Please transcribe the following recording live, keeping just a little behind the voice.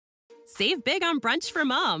Save big on brunch for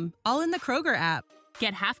mom, all in the Kroger app.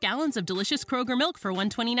 Get half gallons of delicious Kroger milk for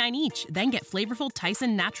 $1.29 each. Then get flavorful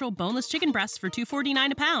Tyson natural boneless chicken breasts for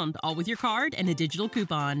 $2.49 a pound, all with your card and a digital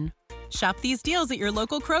coupon. Shop these deals at your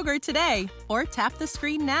local Kroger today, or tap the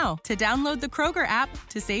screen now to download the Kroger app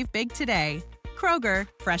to save big today. Kroger,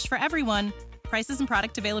 fresh for everyone. Prices and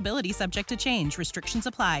product availability subject to change. Restrictions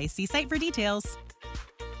apply. See site for details.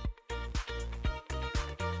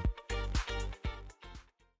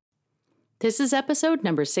 This is episode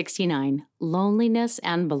number 69, Loneliness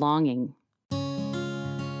and Belonging.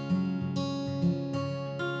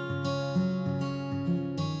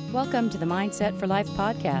 Welcome to the Mindset for Life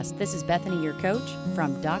podcast. This is Bethany, your coach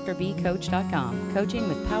from drbcoach.com, coaching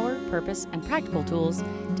with power, purpose, and practical tools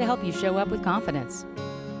to help you show up with confidence.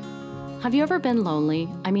 Have you ever been lonely?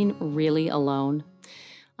 I mean, really alone?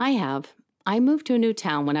 I have. I moved to a new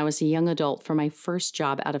town when I was a young adult for my first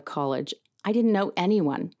job out of college. I didn't know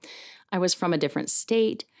anyone. I was from a different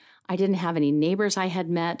state. I didn't have any neighbors I had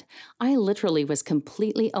met. I literally was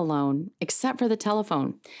completely alone, except for the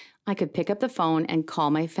telephone. I could pick up the phone and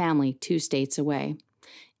call my family 2 states away.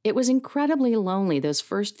 It was incredibly lonely those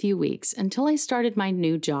first few weeks until I started my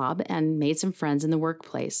new job and made some friends in the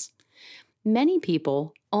workplace. Many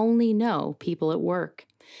people only know people at work.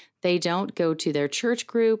 They don't go to their church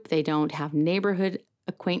group. They don't have neighborhood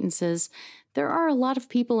acquaintances. There are a lot of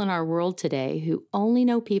people in our world today who only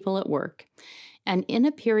know people at work. And in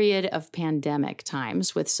a period of pandemic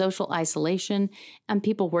times with social isolation and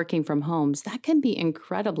people working from homes, that can be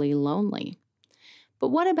incredibly lonely. But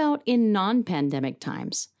what about in non-pandemic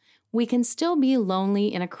times? We can still be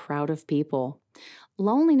lonely in a crowd of people.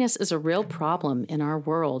 Loneliness is a real problem in our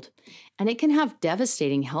world, and it can have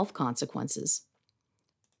devastating health consequences.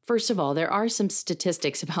 First of all, there are some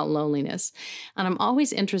statistics about loneliness, and I'm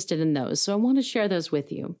always interested in those, so I want to share those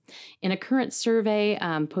with you. In a current survey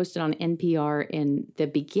posted on NPR in the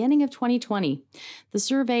beginning of 2020, the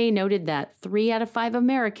survey noted that 3 out of 5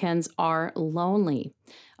 Americans are lonely.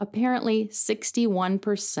 Apparently,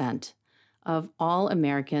 61% of all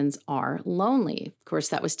Americans are lonely. Of course,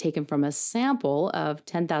 that was taken from a sample of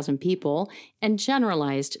 10,000 people and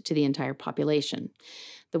generalized to the entire population.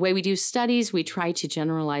 The way we do studies, we try to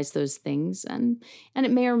generalize those things, and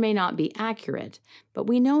it may or may not be accurate. But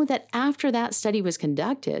we know that after that study was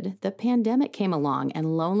conducted, the pandemic came along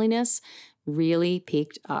and loneliness really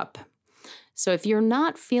peaked up. So if you're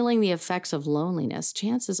not feeling the effects of loneliness,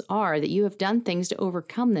 chances are that you have done things to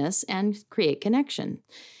overcome this and create connection.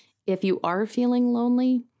 If you are feeling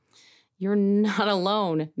lonely, you're not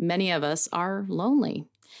alone. Many of us are lonely.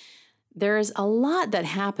 There's a lot that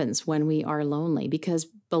happens when we are lonely because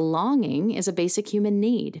belonging is a basic human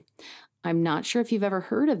need. I'm not sure if you've ever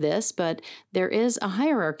heard of this, but there is a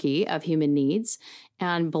hierarchy of human needs,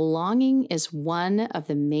 and belonging is one of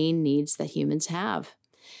the main needs that humans have.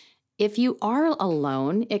 If you are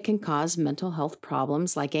alone, it can cause mental health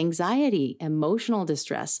problems like anxiety, emotional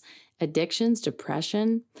distress, addictions,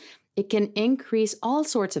 depression. It can increase all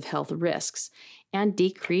sorts of health risks and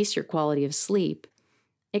decrease your quality of sleep.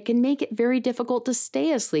 It can make it very difficult to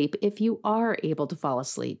stay asleep if you are able to fall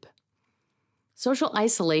asleep. Social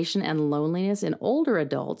isolation and loneliness in older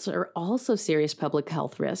adults are also serious public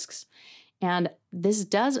health risks, and this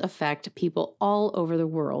does affect people all over the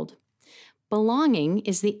world. Belonging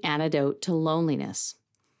is the antidote to loneliness.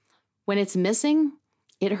 When it's missing,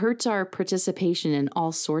 it hurts our participation in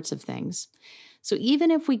all sorts of things. So even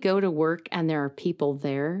if we go to work and there are people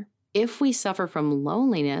there, if we suffer from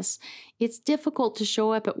loneliness, it's difficult to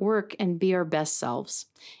show up at work and be our best selves.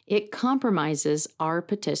 It compromises our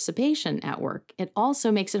participation at work. It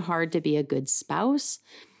also makes it hard to be a good spouse,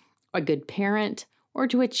 a good parent, or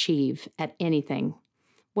to achieve at anything.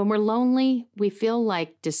 When we're lonely, we feel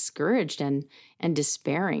like discouraged and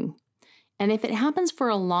despairing. And if it happens for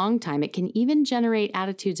a long time, it can even generate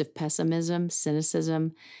attitudes of pessimism,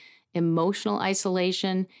 cynicism, emotional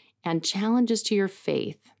isolation, and challenges to your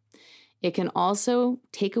faith. It can also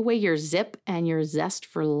take away your zip and your zest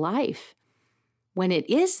for life. When it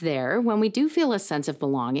is there, when we do feel a sense of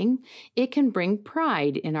belonging, it can bring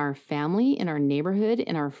pride in our family, in our neighborhood,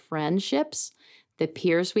 in our friendships, the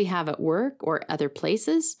peers we have at work or other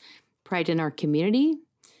places, pride in our community.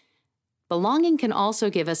 Belonging can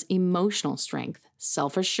also give us emotional strength,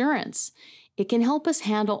 self-assurance. It can help us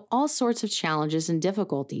handle all sorts of challenges and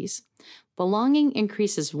difficulties. Belonging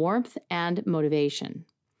increases warmth and motivation.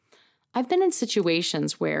 I've been in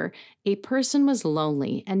situations where a person was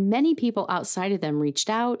lonely and many people outside of them reached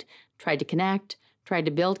out, tried to connect, tried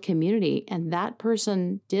to build community, and that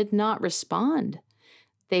person did not respond.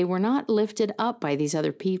 They were not lifted up by these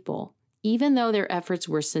other people, even though their efforts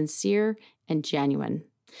were sincere and genuine.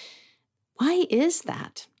 Why is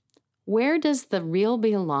that? Where does the real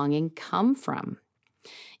belonging come from?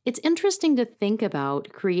 It's interesting to think about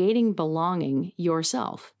creating belonging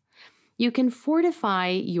yourself. You can fortify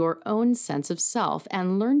your own sense of self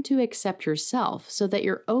and learn to accept yourself so that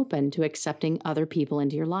you're open to accepting other people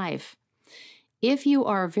into your life. If you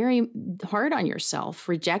are very hard on yourself,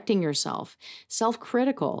 rejecting yourself,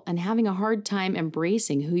 self-critical, and having a hard time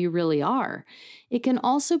embracing who you really are, it can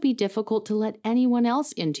also be difficult to let anyone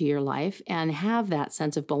else into your life and have that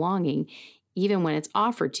sense of belonging, even when it's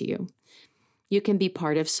offered to you. You can be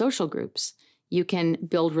part of social groups. You can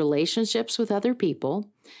build relationships with other people.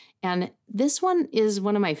 And this one is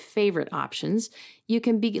one of my favorite options. You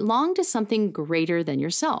can belong to something greater than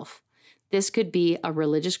yourself. This could be a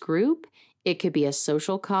religious group. It could be a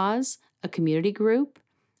social cause, a community group,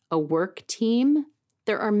 a work team.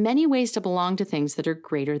 There are many ways to belong to things that are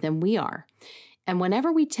greater than we are. And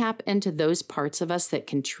whenever we tap into those parts of us that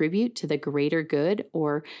contribute to the greater good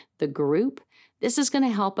or the group, this is going to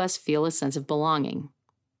help us feel a sense of belonging.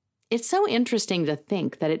 It's so interesting to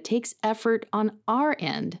think that it takes effort on our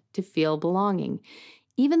end to feel belonging,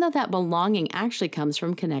 even though that belonging actually comes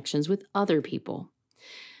from connections with other people.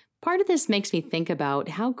 Part of this makes me think about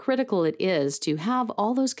how critical it is to have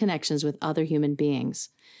all those connections with other human beings.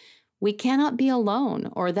 We cannot be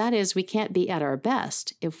alone, or that is, we can't be at our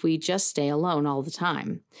best if we just stay alone all the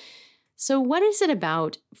time. So what is it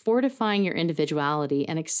about fortifying your individuality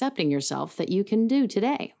and accepting yourself that you can do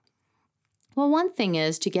today? Well, one thing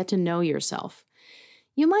is to get to know yourself.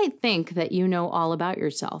 You might think that you know all about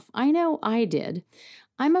yourself. I know I did.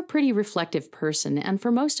 I'm a pretty reflective person, and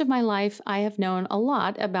for most of my life, I have known a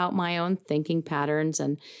lot about my own thinking patterns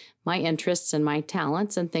and my interests and my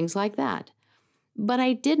talents and things like that. But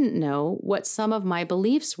I didn't know what some of my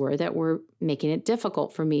beliefs were that were making it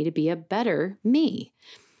difficult for me to be a better me.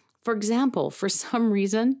 For example, for some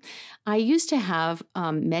reason, I used to have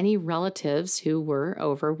many relatives who were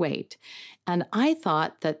overweight, and I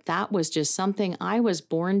thought that that was just something I was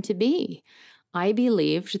born to be. I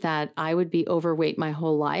believed that I would be overweight my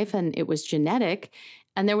whole life and it was genetic,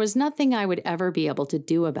 and there was nothing I would ever be able to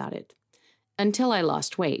do about it until I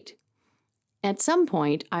lost weight. At some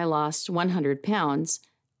point, I lost 100 pounds,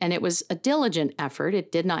 and it was a diligent effort. It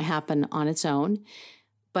did not happen on its own,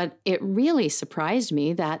 but it really surprised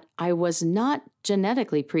me that I was not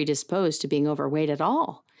genetically predisposed to being overweight at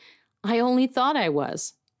all. I only thought I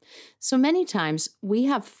was. So many times we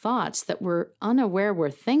have thoughts that we're unaware we're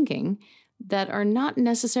thinking that are not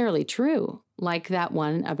necessarily true, like that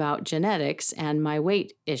one about genetics and my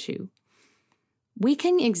weight issue. We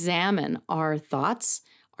can examine our thoughts,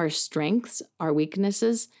 our strengths, our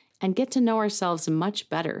weaknesses, and get to know ourselves much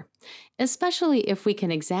better, especially if we can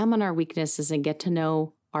examine our weaknesses and get to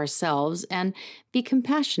know ourselves and be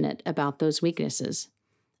compassionate about those weaknesses.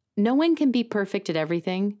 No one can be perfect at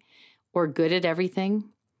everything or good at everything.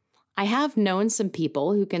 I have known some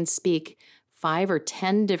people who can speak 5 or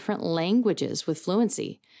 10 different languages with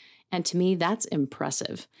fluency, and to me, that's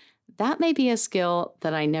impressive. That may be a skill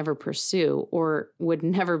that I never pursue or would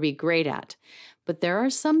never be great at, but there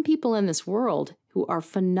are some people in this world who are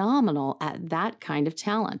phenomenal at that kind of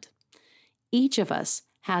talent. Each of us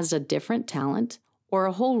has a different talent or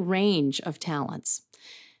a whole range of talents.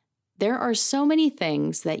 There are so many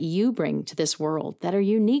things that you bring to this world that are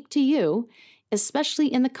unique to you,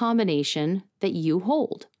 especially in the combination that you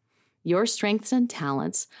hold. Your strengths and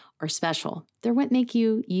talents are special. They're what make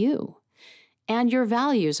you you. And your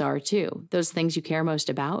values are too, those things you care most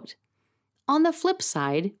about. On the flip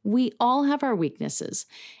side, we all have our weaknesses,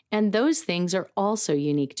 and those things are also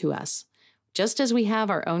unique to us. Just as we have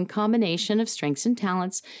our own combination of strengths and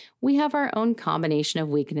talents, we have our own combination of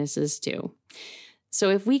weaknesses too. So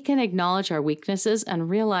if we can acknowledge our weaknesses and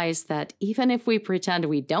realize that even if we pretend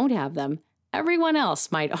we don't have them, everyone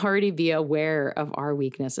else might already be aware of our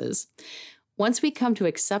weaknesses. Once we come to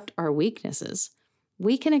accept our weaknesses,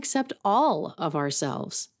 we can accept all of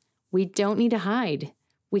ourselves. We don't need to hide.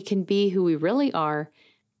 We can be who we really are,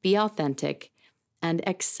 be authentic, and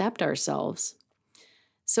accept ourselves.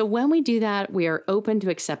 So when we do that, we are open to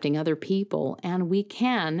accepting other people, and we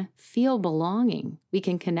can feel belonging. We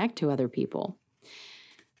can connect to other people.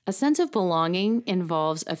 A sense of belonging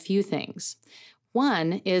involves a few things.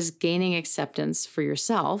 One is gaining acceptance for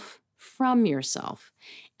yourself, from yourself,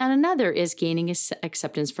 and another is gaining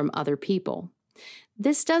acceptance from other people.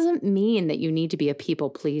 This doesn't mean that you need to be a people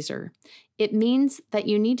pleaser. It means that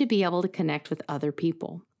you need to be able to connect with other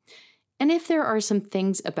people. And if there are some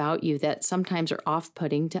things about you that sometimes are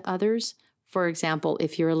off-putting to others, for example,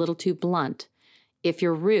 if you're a little too blunt, if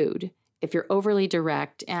you're rude, if you're overly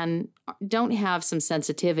direct and don't have some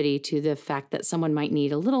sensitivity to the fact that someone might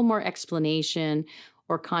need a little more explanation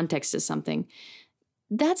or context to something,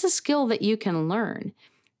 that's a skill that you can learn.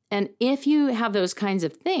 And if you have those kinds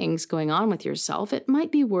of things going on with yourself, it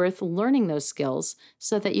might be worth learning those skills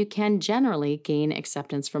so that you can generally gain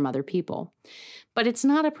acceptance from other people. But it's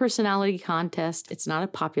not a personality contest. It's not a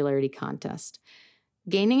popularity contest.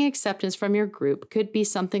 Gaining acceptance from your group could be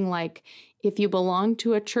something like if you belong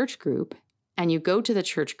to a church group and you go to the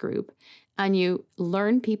church group and you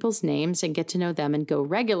learn people's names and get to know them and go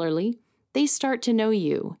regularly, they start to know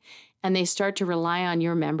you. And they start to rely on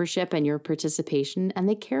your membership and your participation, and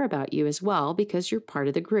they care about you as well because you're part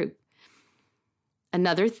of the group.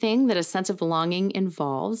 Another thing that a sense of belonging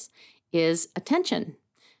involves is attention.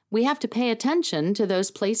 We have to pay attention to those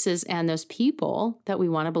places and those people that we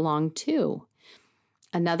want to belong to.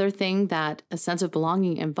 Another thing that a sense of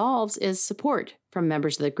belonging involves is support from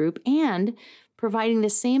members of the group and providing the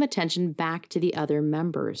same attention back to the other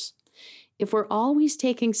members. If we're always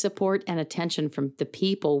taking support and attention from the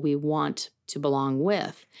people we want to belong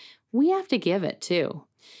with, we have to give it too.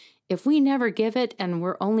 If we never give it and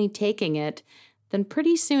we're only taking it, then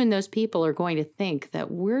pretty soon those people are going to think that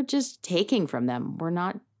we're just taking from them. We're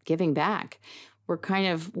not giving back. We're kind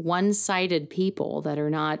of one-sided people that are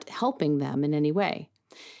not helping them in any way.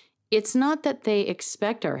 It's not that they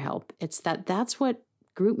expect our help. It's that that's what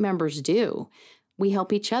group members do. We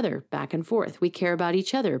help each other back and forth. We care about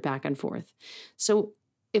each other back and forth. So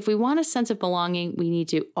if we want a sense of belonging, we need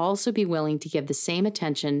to also be willing to give the same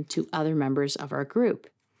attention to other members of our group.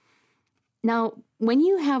 Now, when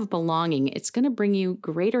you have belonging, it's going to bring you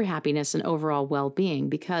greater happiness and overall well-being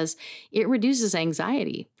because it reduces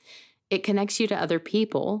anxiety. It connects you to other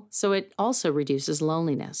people, so it also reduces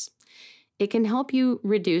loneliness. It can help you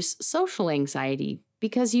reduce social anxiety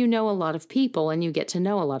because you know a lot of people and you get to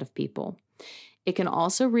know a lot of people. It can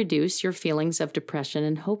also reduce your feelings of depression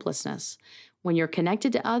and hopelessness. When you're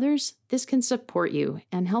connected to others, this can support you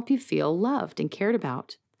and help you feel loved and cared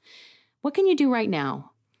about. What can you do right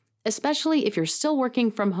now? Especially if you're still working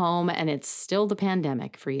from home and it's still the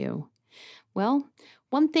pandemic for you. Well,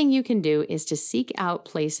 one thing you can do is to seek out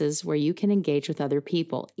places where you can engage with other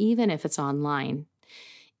people, even if it's online.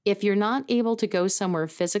 If you're not able to go somewhere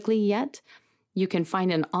physically yet, you can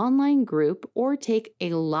find an online group or take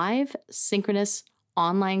a live synchronous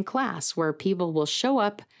online class where people will show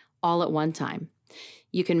up all at one time.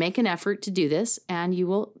 You can make an effort to do this and you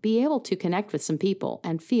will be able to connect with some people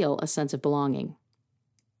and feel a sense of belonging.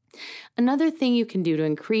 Another thing you can do to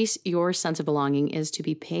increase your sense of belonging is to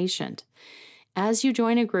be patient. As you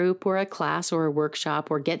join a group or a class or a workshop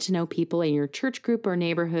or get to know people in your church group or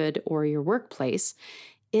neighborhood or your workplace,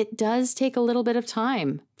 it does take a little bit of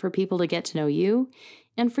time for people to get to know you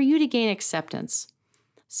and for you to gain acceptance.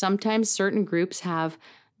 Sometimes certain groups have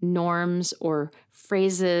norms or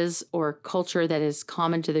phrases or culture that is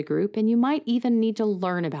common to the group, and you might even need to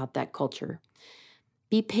learn about that culture.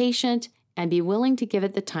 Be patient and be willing to give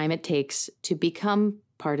it the time it takes to become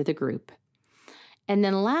part of the group. And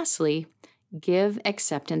then lastly, give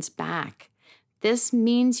acceptance back. This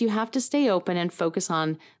means you have to stay open and focus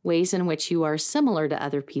on ways in which you are similar to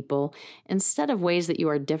other people instead of ways that you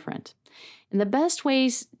are different. And the best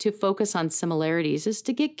ways to focus on similarities is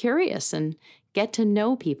to get curious and get to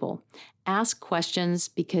know people. Ask questions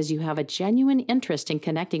because you have a genuine interest in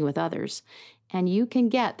connecting with others, and you can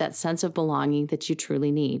get that sense of belonging that you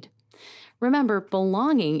truly need. Remember,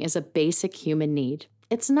 belonging is a basic human need.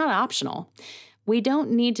 It's not optional. We don't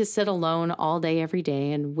need to sit alone all day, every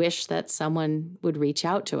day, and wish that someone would reach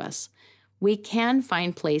out to us. We can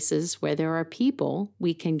find places where there are people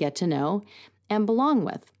we can get to know and belong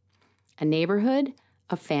with. A neighborhood,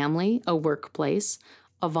 a family, a workplace,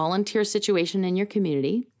 a volunteer situation in your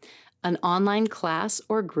community, an online class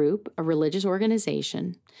or group, a religious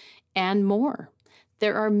organization, and more.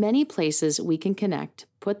 There are many places we can connect,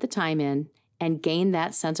 put the time in, and gain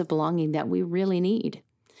that sense of belonging that we really need.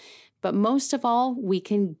 But most of all, we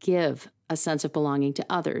can give a sense of belonging to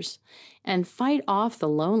others and fight off the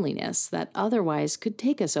loneliness that otherwise could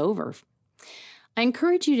take us over. I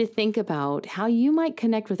encourage you to think about how you might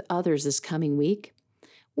connect with others this coming week.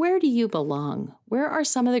 Where do you belong? Where are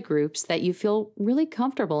some of the groups that you feel really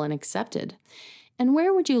comfortable and accepted? And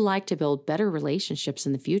where would you like to build better relationships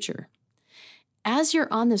in the future? As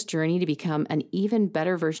you're on this journey to become an even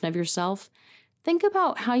better version of yourself, think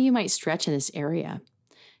about how you might stretch in this area.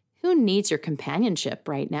 Who needs your companionship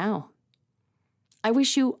right now? I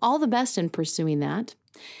wish you all the best in pursuing that,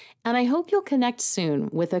 and I hope you'll connect soon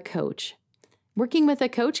with a coach. Working with a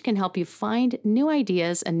coach can help you find new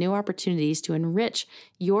ideas and new opportunities to enrich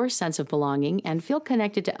your sense of belonging and feel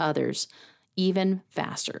connected to others even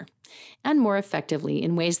faster and more effectively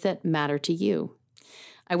in ways that matter to you.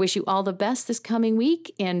 I wish you all the best this coming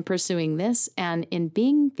week in pursuing this and in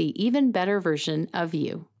being the even better version of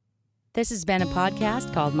you. This has been a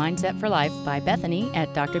podcast called Mindset for Life by Bethany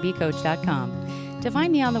at drbcoach.com. To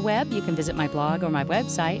find me on the web, you can visit my blog or my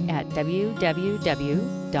website at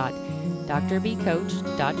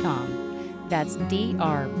www.drbcoach.com. That's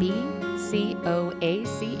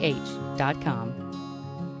drbcoach.com.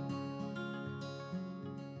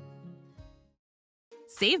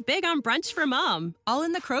 Save big on brunch for mom, all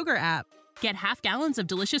in the Kroger app. Get half gallons of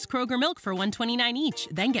delicious Kroger milk for $1.29 each.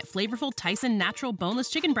 Then get flavorful Tyson natural boneless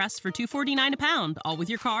chicken breasts for $2.49 a pound, all with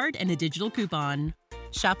your card and a digital coupon.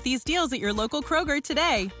 Shop these deals at your local Kroger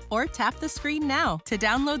today, or tap the screen now to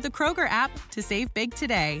download the Kroger app to save big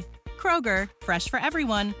today. Kroger, fresh for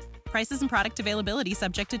everyone. Prices and product availability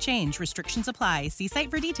subject to change. Restrictions apply. See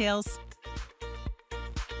site for details.